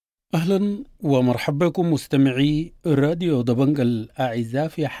أهلا ومرحبا بكم مستمعي راديو دبنقا الأعزاء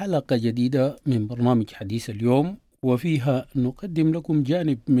في حلقة جديدة من برنامج حديث اليوم، وفيها نقدم لكم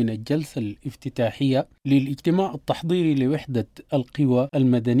جانب من الجلسة الافتتاحية للاجتماع التحضيري لوحدة القوى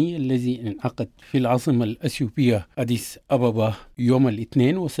المدنية الذي انعقد في العاصمة الأثيوبية اديس اببا يوم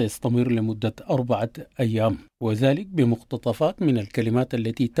الاثنين، وسيستمر لمدة 4 أيام، وذلك بمقتطفات من الكلمات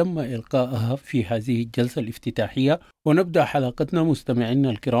التي تم إلقائها في هذه الجلسة الافتتاحية. ونبدأ حلقتنا مستمعينا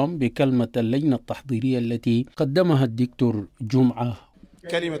الكرام بكلمة اللجنة التحضيرية التي قدمها الدكتور جمعة.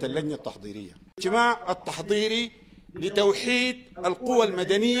 كلمة اللجنة التحضيرية: الاجتماع التحضيري لتوحيد القوى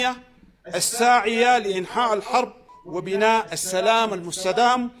المدنية الساعية لإنهاء الحرب وبناء السلام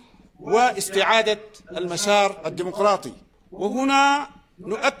المستدام واستعادة المسار الديمقراطي. وهنا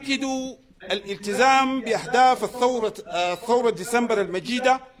نؤكد الالتزام بأهداف الثورة ديسمبر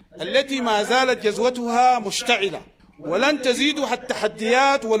المجيدة التي ما زالت جذوتها مشتعلة، ولن تزيدها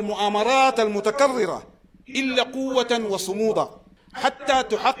التحديات والمؤامرات المتكررة إلا قوة وصمودا حتى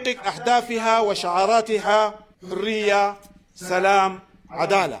تحقق أهدافها وشعاراتها: حرية، سلام،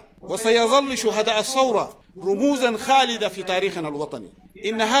 عدالة. وسيظل شهداء الثورة رموزا خالدة في تاريخنا الوطني.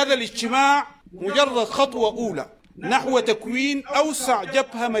 إن هذا الاجتماع مجرد خطوة أولى نحو تكوين أوسع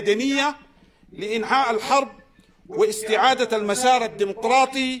جبهة مدنية لإنهاء الحرب واستعادة المسار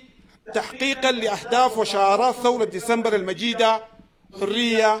الديمقراطي تحقيقا لأهداف وشعارات ثورة ديسمبر المجيدة: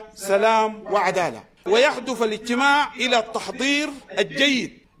 حرية، سلام، وعدالة. ويهدف الاجتماع إلى التحضير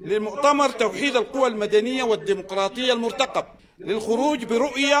الجيد لمؤتمر توحيد القوى المدنية والديمقراطية المرتقب للخروج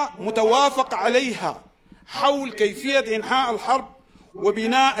برؤية متوافق عليها حول كيفية إنهاء الحرب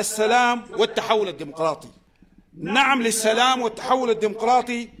وبناء السلام والتحول الديمقراطي. نعم للسلام والتحول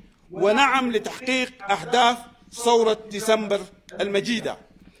الديمقراطي، ونعم لتحقيق أهداف ثورة ديسمبر المجيدة.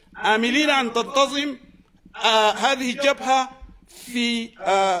 آملين أن تنتظم هذه الجبهة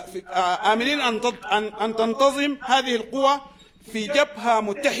آملين أن تنتظم هذه القوى في جبهة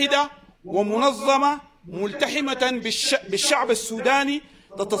متحدة ومنظمة ملتحمة بالشعب السوداني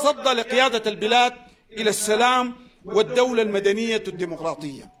تتصدى لقيادة البلاد إلى السلام والدولة المدنية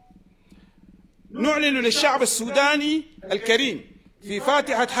الديمقراطية. نعلن للشعب السوداني الكريم في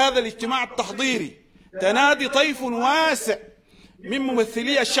فاتحة هذا الاجتماع التحضيري تنادي طيف واسع من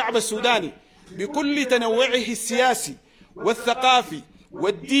ممثلي الشعب السوداني بكل تنوعه السياسي والثقافي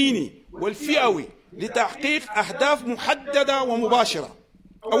والديني والفئوي لتحقيق أهداف محددة ومباشرة.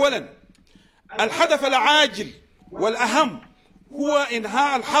 أولا، الهدف العاجل والأهم هو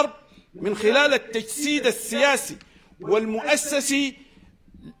إنهاء الحرب من خلال التجسيد السياسي والمؤسسي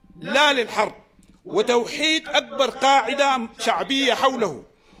لا للحرب، وتوحيد أكبر قاعدة شعبية حوله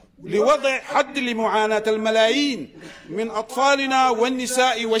لوضع حد لمعاناة الملايين من أطفالنا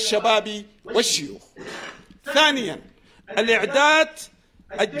والنساء والشباب والشيوخ. ثانيا، الإعداد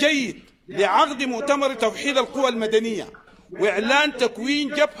الجيد لعقد مؤتمر توحيد القوى المدنية وإعلان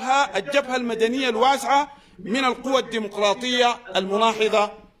تكوين الجبهة المدنية الواسعة من القوى الديمقراطية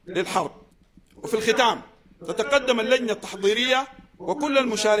المناهضة للحرب. وفي الختام، تتقدم اللجنة التحضيرية وكل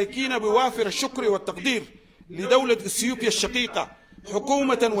المشاركين بوافر الشكر والتقدير لدولة اثيوبيا الشقيقة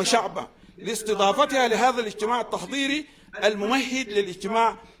حكومة وشعبا لاستضافتها لهذا الاجتماع التحضيري الممهد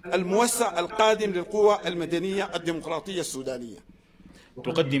للاجتماع الموسع القادم للقوى المدنية الديمقراطية السودانية.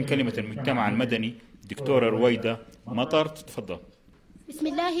 تقدم كلمة المجتمع المدني دكتورة رويدة مطر. تفضل. بسم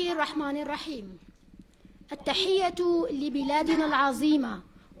الله الرحمن الرحيم. التحية لبلادنا العظيمة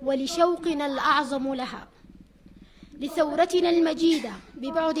ولشوقنا الأعظم لها، لثورتنا المجيدة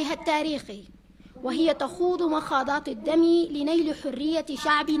ببعدها التاريخي، وهي تخوض مخاضات الدم لنيل حرية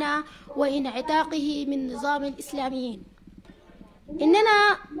شعبنا وانعتاقه من نظام الإسلاميين.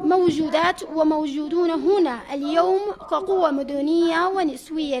 إننا موجودات وموجودون هنا اليوم كقوة مدنية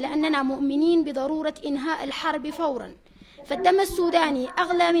ونسوية لأننا مؤمنين بضرورة إنهاء الحرب فوراً، فالدم السوداني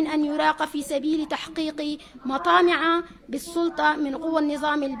أغلى من أن يراق في سبيل تحقيق مطامع بالسلطة من قوى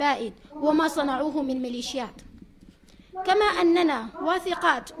النظام البائد وما صنعوه من ميليشيات. كما أننا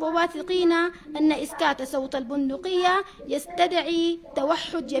واثقات وواثقين أن إسكات صوت البندقية يستدعي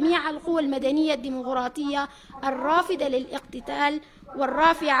توحد جميع القوى المدنية الديمقراطية الرافضة للاقتتال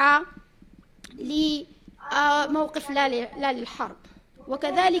والرافعة لموقف لا للحرب،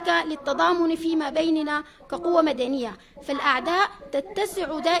 وكذلك للتضامن فيما بيننا كقوة مدنية. فالأعداء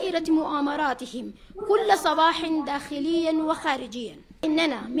تتسع دائرة مؤامراتهم كل صباح داخليا وخارجيا.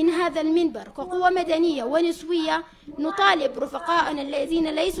 إننا من هذا المنبر كقوة مدنية ونسوية نطالب رفقائنا الذين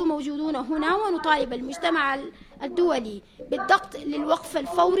ليسوا موجودون هنا، ونطالب المجتمع الدولي بالضغط للوقف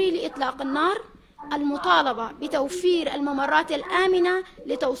الفوري لإطلاق النار، المطالبة بتوفير الممرات الآمنة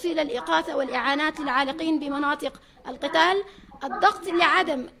لتوصيل الإغاثة والإعانات للعالقين بمناطق القتال، الضغط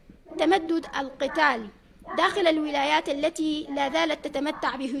لعدم تمدد القتال داخل الولايات التي لا زالت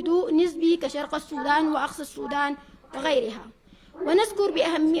تتمتع بهدوء نسبي كشرق السودان وأقصى السودان وغيرها.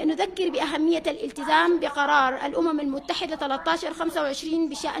 نذكر بأهمية الالتزام بقرار الأمم المتحدة 1325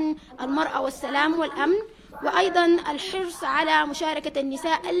 بشأن المرأة والسلام والأمن، وأيضا الحرص على مشاركة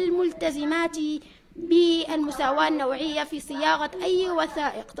النساء الملتزمات بالمساواة النوعية في صياغة أي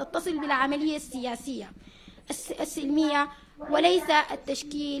وثائق تتصل بالعملية السياسية السلمية، وليس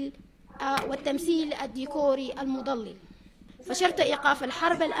التشكيل والتمثيل الديكوري المضلل. فشرط إيقاف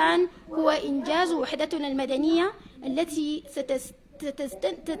الحرب الآن هو إنجاز وحدتنا المدنية التي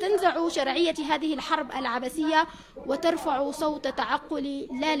ستنزع شرعية هذه الحرب العبثية وترفع صوت تعقل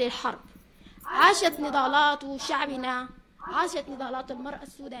لا للحرب. عاشت نضالات شعبنا، عاشت نضالات المرأة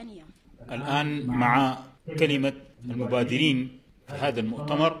السودانية. الآن مع كلمة المبادرين في هذا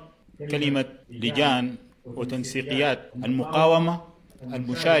المؤتمر، كلمة لجان وتنسيقيات المقاومة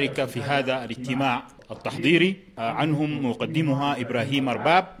المشاركة في هذا الاجتماع التحضيري. عنهم مقدمها إبراهيم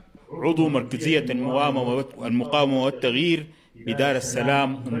أرباب، عضو مركزية المقاومة والتغيير بدار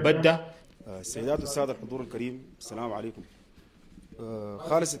السلام اببا. السيدات والسادة الحضور الكريم، السلام عليكم.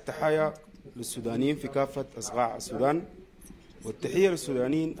 خالص التحايا للسودانيين في كافة أصقاع السودان، والتحية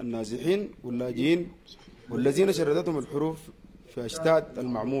للسودانيين النازحين واللاجئين والذين شردتهم الحروب في أشتات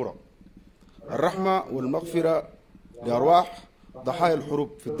المعمورة. الرحمة والمغفرة لأرواح ضحايا الحروب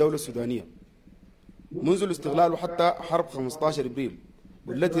في الدولة السودانية منذ الاستغلال وحتى حرب 15 إبريل،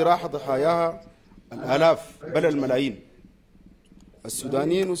 والتي راح ضحاياها الآلاف بل الملايين.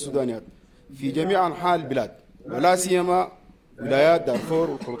 السودانيين والسودانيات في جميع أنحاء البلاد، ولا سيما ولايات دارفور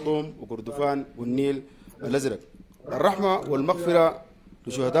والخرطوم وكردفان والنيل الأزرق. الرحمة والمغفرة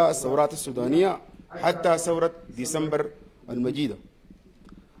لشهداء الثورات السودانية حتى ثورة ديسمبر المجيدة.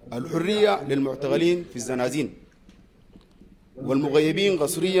 الحرية للمعتقلين في الزنازين والمغيبين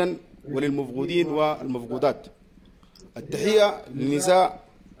قسريا وللمفقودين والمفقودات. التحية لنساء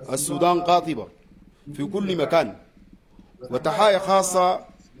السودان قاطبة في كل مكان، وتحايا خاصة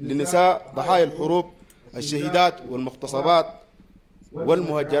لنساء ضحايا الحروب الشهيدات والمغتصبات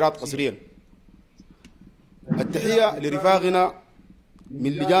والمهجرات قسريا. التحية لرفاقنا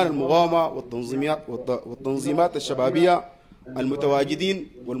من لجان المقاومة والتنظيمات الشبابية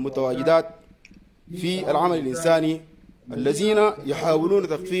المتواجدين والمتواجدات في العمل الإنساني، الذين يحاولون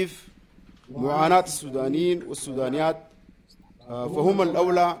تخفيف معاناة السودانيين والسودانيات، فهم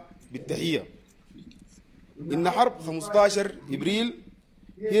الأولى بالتحية. إن حرب 15 إبريل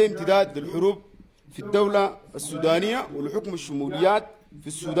هي امتداد للحروب في الدولة السودانية ولحكم الشموليات في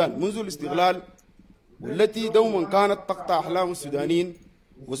السودان منذ الاستغلال، والتي دوما كانت تقطع أحلام السودانيين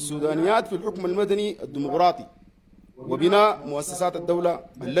والسودانيات في الحكم المدني الديمقراطي وبناء مؤسسات الدولة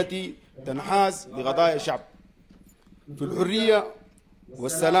التي تنحاز لقضايا الشعب في الحرية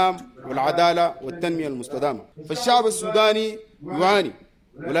والسلام والعدالة والتنمية المستدامة. فالشعب السوداني يعاني،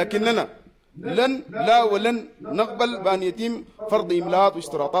 ولكننا ولن نقبل بأن يتم فرض إملاءات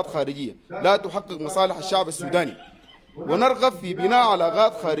واشتراطات خارجية لا تحقق مصالح الشعب السوداني، ونرغب في بناء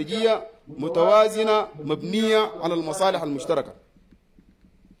علاقات خارجية متوازنة مبنية على المصالح المشتركة.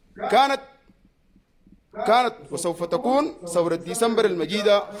 كانت وسوف تكون ثورة ديسمبر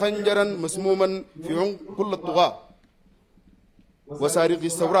المجيدة خنجرا مسموما في عنق كل الطغاة وسارقي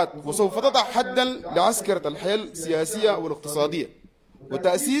الثورات، وسوف تضع حدا لعسكرة الحياة السياسية والاقتصادية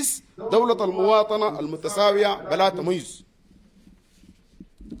وتأسيس دولة المواطنة المتساوية بلا تميز.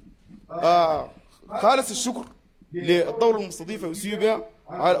 خالص الشكر للدولة المستضيفة اثيوبيا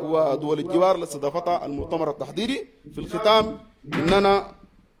ودول الجوار اللي استضافتها المؤتمر التحضيري. في الختام اننا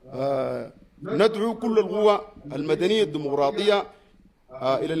ندعو كل القوى المدنية الديمقراطية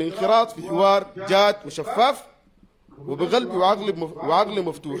الى الانخراط في حوار جاد وشفاف وبقلب وعقل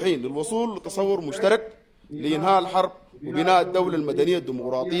مفتوحين للوصول لتصور مشترك لإنهاء الحرب وبناء الدولة المدنية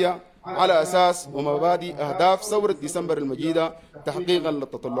الديمقراطية على أساس ومبادئ أهداف ثورة ديسمبر المجيدة تحقيقا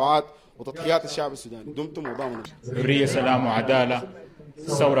للتطلعات وتضحيات الشعب السوداني. دمتم وضامن. حرية، سلام وعدالة،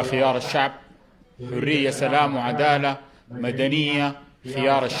 ثورة خيار الشعب. حرية، سلام وعدالة، مدنية،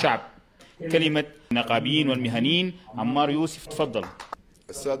 خيار الشعب. كلمة النقابيين والمهنيين. عمار يوسف، تفضل.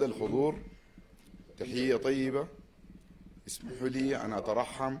 السادة الحضور، تحية طيبة. اسمحوا لي أن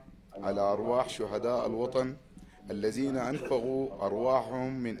أترحم على أرواح شهداء الوطن الذين أنفقوا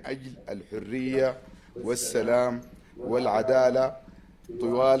أرواحهم من أجل الحرية والسلام والعدالة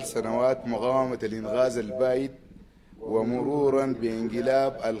طوال سنوات مقاومة الإنغاز البائد، ومرورا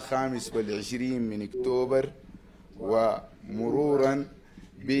بانقلاب 25 من أكتوبر، ومرورا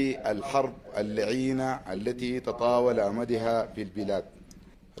بالحرب اللعينة التي تطاول أمدها في البلاد.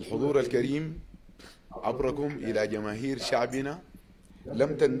 الحضور الكريم، عبركم إلى جماهير شعبنا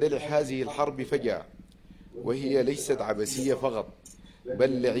لم تندلع هذه الحرب فجأة، وهي ليست عبثية فقط،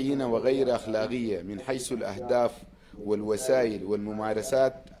 بل لعينة وغير أخلاقية من حيث الأهداف والوسائل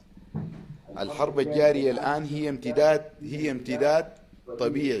والممارسات. الحرب الجارية الآن هي امتداد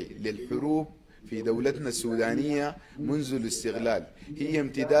طبيعي للحروب في دولتنا السودانية منذ الاستغلال، هي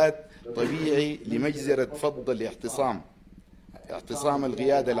امتداد طبيعي لمجزرة فض اعتصام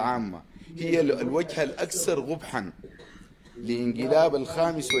القيادة العامة، هي الوجه الأكثر قبحا لانقلاب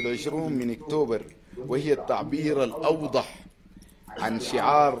 25 من أكتوبر، وهي التعبير الأوضح عن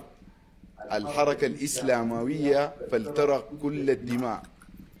شعار الحركة الإسلاموية فلترق كل الدماء.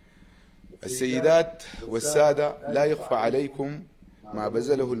 السيدات والسادة، لا يخفى عليكم ما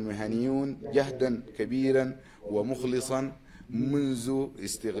بذله المهنيون جهدا كبيرا ومخلصا منذ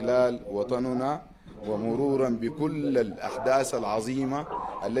استغلال وطننا ومرورا بكل الأحداث العظيمة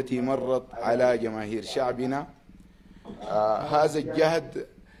التي مرت على جماهير شعبنا. هذا الجهد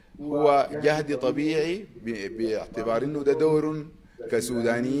هو جهد طبيعي باعتبار أنه ده دور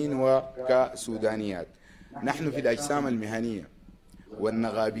كسودانيين وكسودانيات. نحن في الأجسام المهنية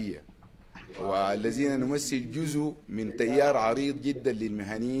والنغابية والذين نمثل جزء من تيار عريض جدا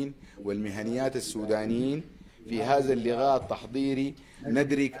للمهنيين والمهنيات السودانيين في هذا اللقاء التحضيري،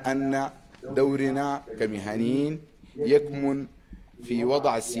 ندرك أن دورنا كمهنيين يكمن في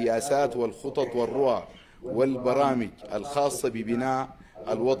وضع السياسات والخطط والرؤى والبرامج الخاصة ببناء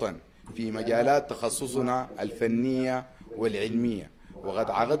الوطن في مجالات تخصصنا الفنية والعلمية. وقد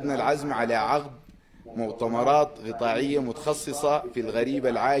عقدنا العزم على عقد مؤتمرات قطاعية متخصصة في الغريب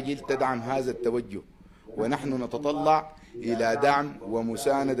العاجل تدعم هذا التوجه، ونحن نتطلع إلى دعم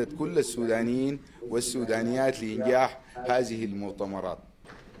ومساندة كل السودانيين والسودانيات لإنجاح هذه المؤتمرات.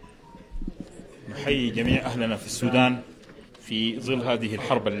 نحيي جميع أهلنا في السودان في ظل هذه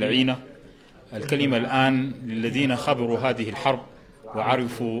الحرب اللعينة. الكلمة الآن للذين خبروا هذه الحرب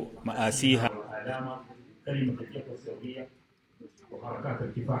وعرفوا مآسيها. كلمة الجبهة الثورية وحركات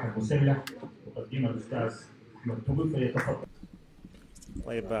الكفاح المسلح تقدمها الأستاذ أحمد تقول، فليتفضل.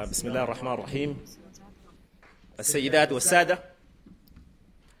 طيب، بسم الله الرحمن الرحيم. السيدات والسادة،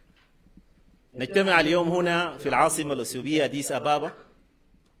 نجتمع اليوم هنا في العاصمة الأثيوبية اديس اببا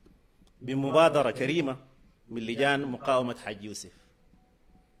بمبادرة كريمة من لجان مقاومة حاج يوسف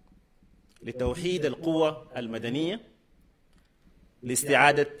لتوحيد القوة المدنية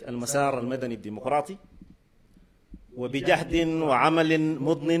لاستعادة المسار المدني الديمقراطي، وبجهد وعمل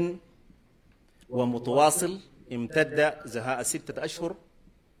مضن ومتواصل امتد زهاء 6 أشهر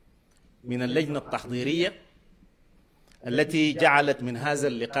من اللجنة التحضيرية التي جعلت من هذا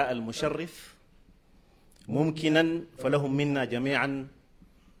اللقاء المشرف ممكنا، فلهم منا جميعا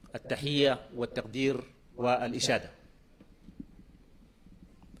التحية والتقدير والإشادة.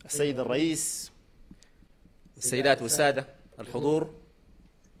 السيد الرئيس، السيدات والسادة الحضور،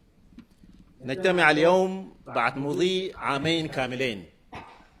 نجتمع اليوم بعد مضي 2 عام كاملين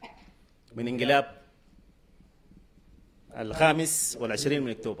من انقلاب 25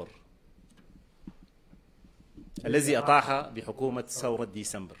 من أكتوبر الذي أطاح بحكومة ثورة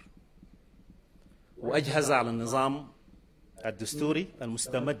ديسمبر، وأجهز على النظام الدستوري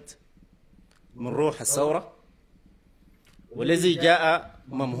المستمد من روح الثورة، والذي جاء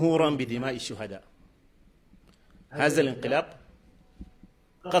ممهورا بدماء الشهداء. هذا الانقلاب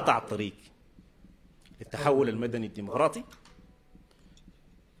قطع الطريق للتحول المدني الديمقراطي،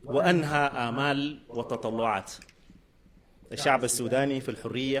 وأنهى آمال وتطلعات الشعب السوداني في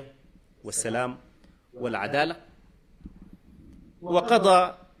الحرية والسلام والعدالة،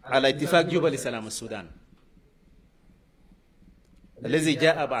 وقضى على اتفاق جوبا لسلام السودان الذي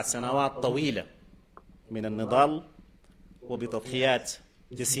جاء بعد سنوات طويلة من النضال وبتضحيات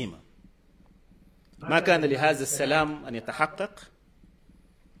جسيمة. ما كان لهذا السلام أن يتحقق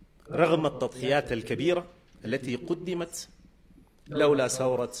رغم التضحيات الكبيرة التي قدمت لولا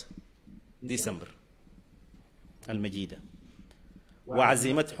ثورة ديسمبر المجيدة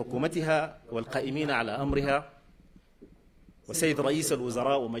وعزيمة حكومتها والقائمين على أمرها وسيد رئيس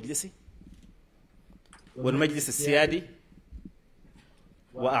الوزراء ومجلسه والمجلس السيادي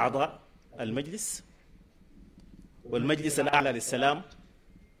وأعضاء المجلس والمجلس الأعلى للسلام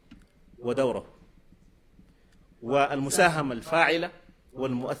ودوره، والمساهمة الفاعلة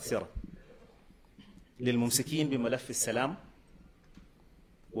والمؤثرة للممسكين بملف السلام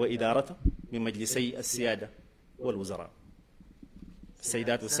وإدارته من مجلسي السيادة والوزراء.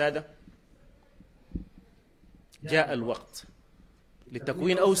 السيدات والسادة، جاء الوقت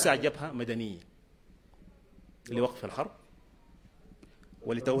لتكوين أوسع جبهة مدنية لوقف الحرب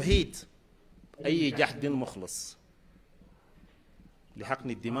ولتوحيد أي جهد مخلص لحقن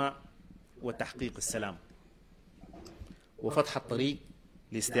الدماء وتحقيق السلام وفتح الطريق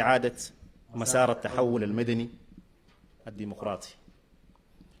لاستعادة مسار التحول المدني الديمقراطي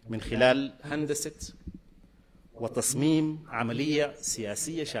من خلال هندسة وتصميم عملية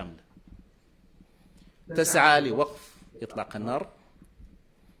سياسية شاملة تسعى لوقف إطلاق النار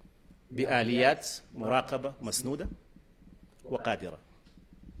بآليات مراقبة مسنودة وقادرة،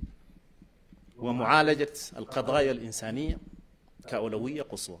 ومعالجة القضايا الإنسانية كأولوية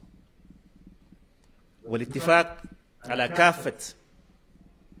قصوى، والاتفاق على كافة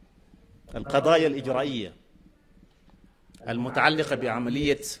القضايا الإجرائية المتعلقة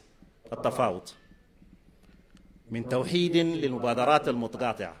بعملية التفاوض، من توحيد للمبادرات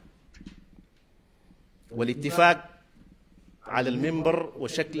المتقاطعة، والاتفاق على المنبر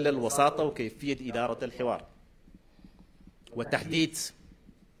وشكل الوساطة وكيفية إدارة الحوار، وتحديد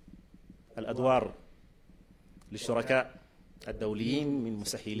الأدوار للشركاء الدوليين من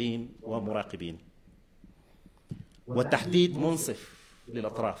مسهلين ومراقبين، وتحديد منصف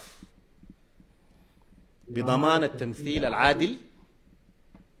للأطراف بضمان التمثيل العادل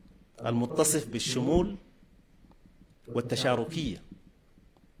المتصف بالشمول والتشاركية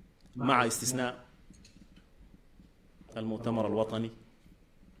مع استثناء المؤتمر الوطني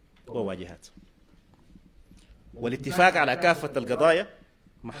وواجهات، والاتفاق على كافة القضايا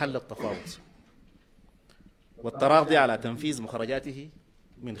محل التفاوض، والتراضي على تنفيذ مخرجاته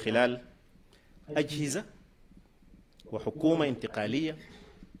من خلال أجهزة وحكومة انتقالية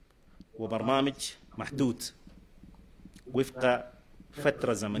وبرنامج محدود وفق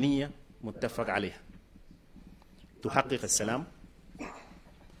فترة زمنية متفق عليها تحقق السلام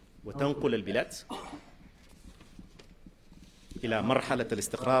وتنقل البلاد إلى مرحلة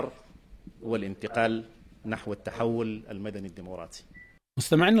الاستقرار والانتقال نحو التحول المدني الديمقراطي.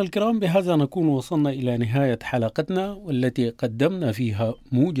 مستمعينا الكرام، بهذا نكون وصلنا إلى نهاية حلقتنا، والتي قدمنا فيها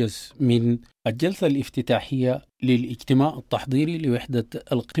موجز من الجلسة الافتتاحية للاجتماع التحضيري لوحدة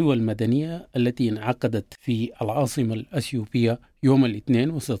القوى المدنية التي انعقدت في العاصمة الأثيوبية يوم الاثنين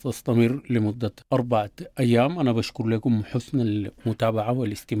وستستمر لمدة 4 أيام. أنا بشكر لكم حسن المتابعة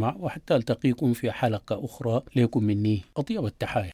والاستماع، وحتى ألتقيكم في حلقة أخرى، لكم مني أطيب التحايا.